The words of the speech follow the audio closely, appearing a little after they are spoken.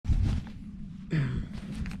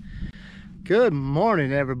Good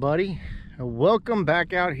morning, everybody, and welcome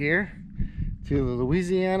back out here to the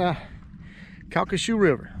Louisiana Calcasieu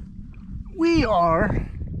River. We are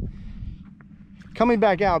coming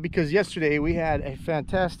back out because yesterday we had a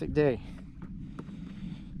fantastic day.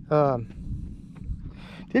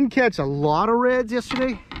 Didn't catch a lot of reds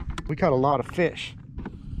yesterday. We caught a lot of fish.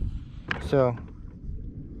 So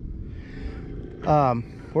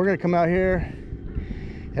we're gonna come out here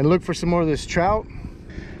and look for some more of this trout.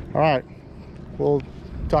 All right, we'll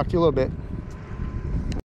talk to you a little bit.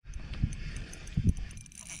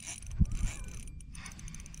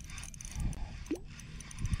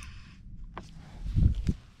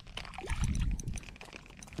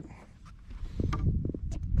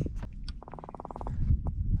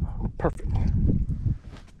 Perfect.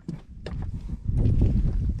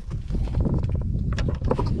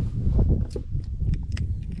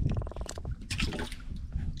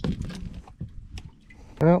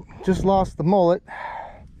 Well, just lost the mullet,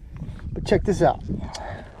 but check this out.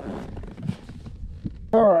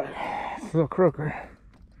 All right, it's a little croaker.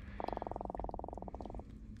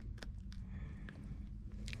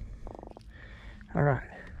 All right.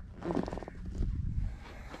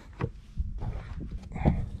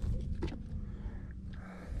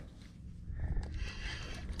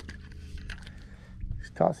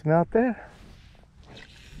 Just toss him out there.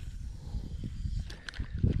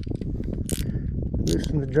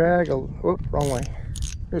 Loosen the drag. Oh, wrong way.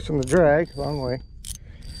 Loosen the drag, wrong way.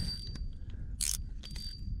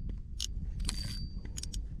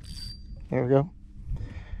 There we go.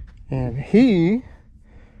 And he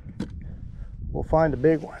will find a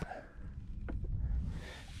big one.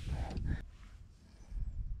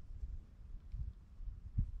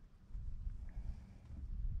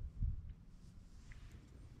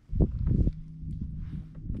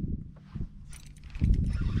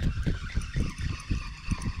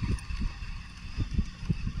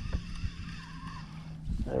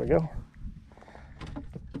 There we go.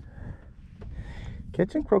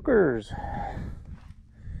 Catching croakers.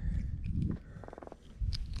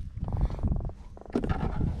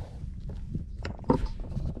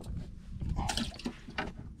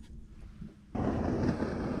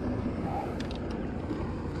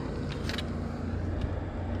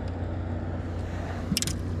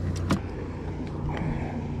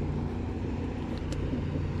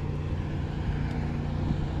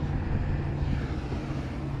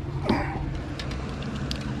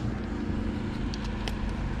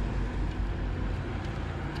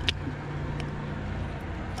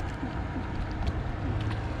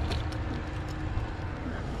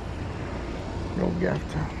 Old Gaff.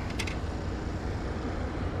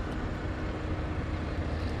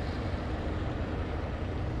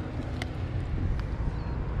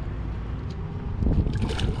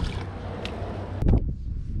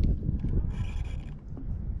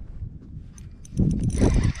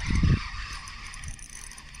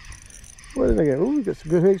 What did I get? Ooh, we got some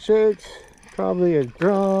good hook shakes. Probably a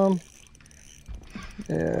drum.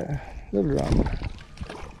 Yeah, little drum.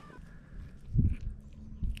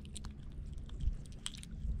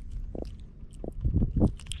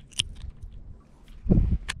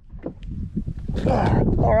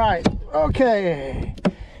 All right, okay,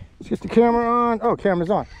 let's get the camera on. Oh, camera's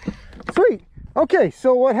on. Sweet. Okay,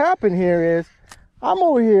 so what happened here is I'm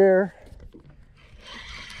over here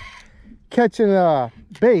catching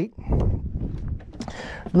bait,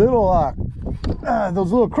 little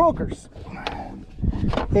those little croakers,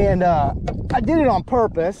 and I did it on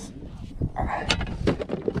purpose.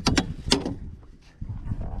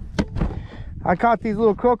 I caught these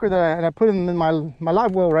little croaker that I put in my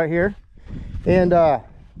live well right here. And I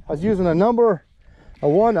was using a little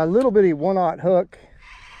bitty 1/0 hook,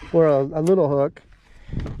 or a little hook,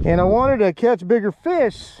 and I wanted to catch bigger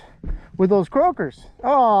fish with those croakers.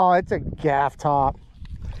 Oh, it's a gaff top.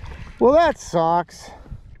 Well, that sucks.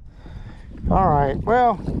 All right,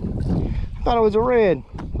 well, I thought it was a red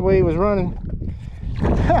the way he was running.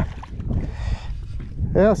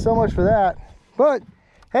 Yeah, so much for that. But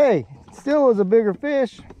hey, it still was a bigger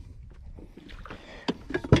fish.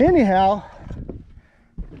 Anyhow,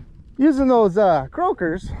 using those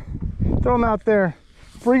croakers, throw them out there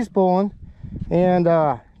freeze pulling, and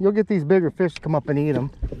you'll get these bigger fish to come up and eat them.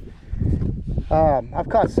 I've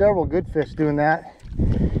caught several good fish doing that,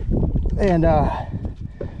 and I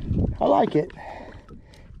like it.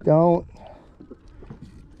 There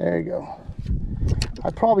you go. I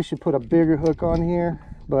probably should put a bigger hook on here,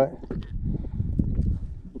 but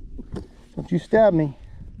don't you stab me.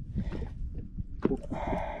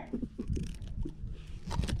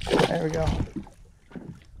 There we go.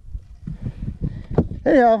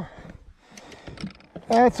 Anyhow,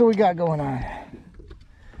 That's what we got going on.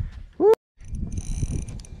 Woo.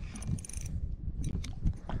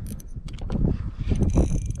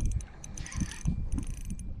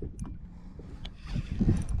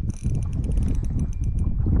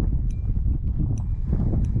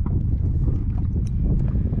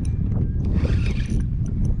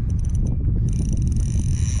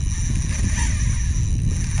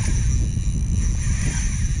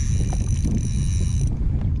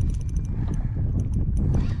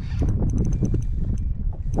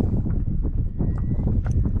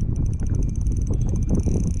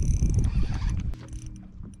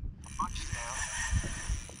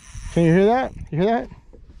 Can you hear that? You hear that?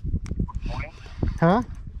 Wind? Huh?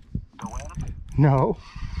 The wind? No.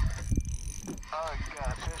 Oh, you got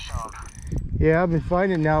a fish on. Yeah, I've been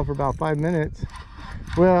fighting it now for about 5 minutes.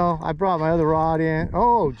 Well, I brought my other rod in.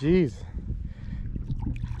 Oh, geez.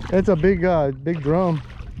 It's a big, big drum.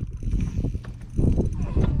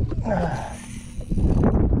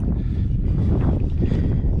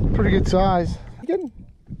 Pretty good size. Getting.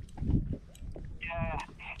 Yeah,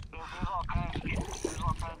 there's all kinds of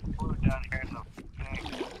food down here in the thing.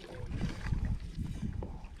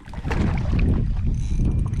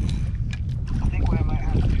 I think what I might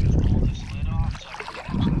have to do is pull this lid off so I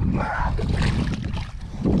can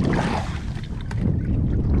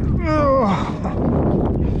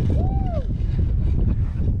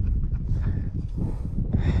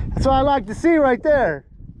That's what I like to see right there.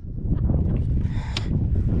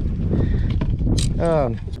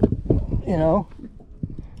 You know.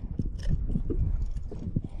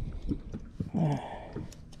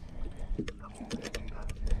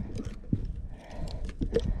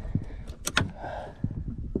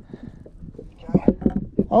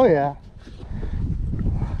 Oh yeah.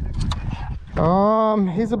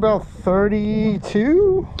 He's about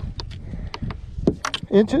 32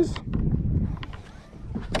 inches.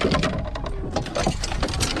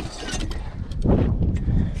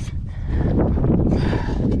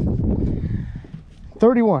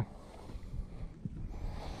 $31.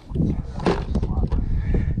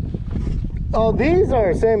 Oh, these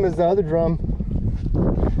are the same as the other drum.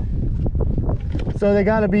 So they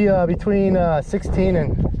got to be between 16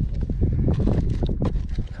 and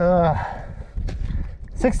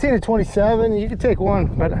 16 and 27. You can take one,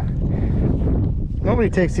 but nobody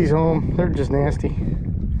takes these home. They're just nasty.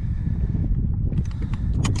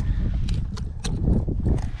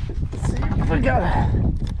 Let's see if we got.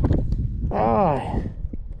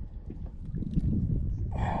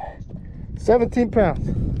 17 pounds.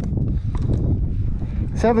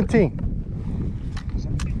 17.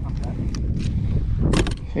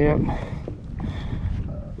 Yep.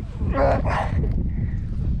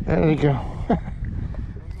 There we go.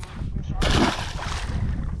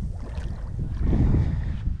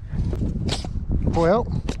 Well,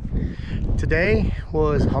 today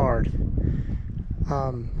was hard.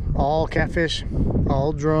 All catfish,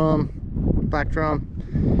 all drum, black drum,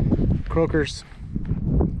 croakers,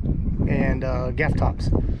 and gaff tops.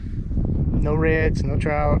 No reds, no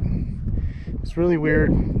trout. It's really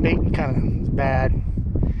weird. Bait kind of bad.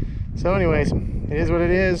 So anyways, it is what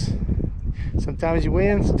it is. Sometimes you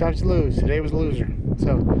win, sometimes you lose. Today was a loser.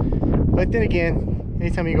 So, but then again,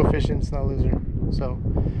 anytime you go fishing, it's not a loser. So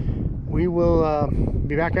we will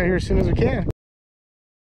be back out here as soon as we can.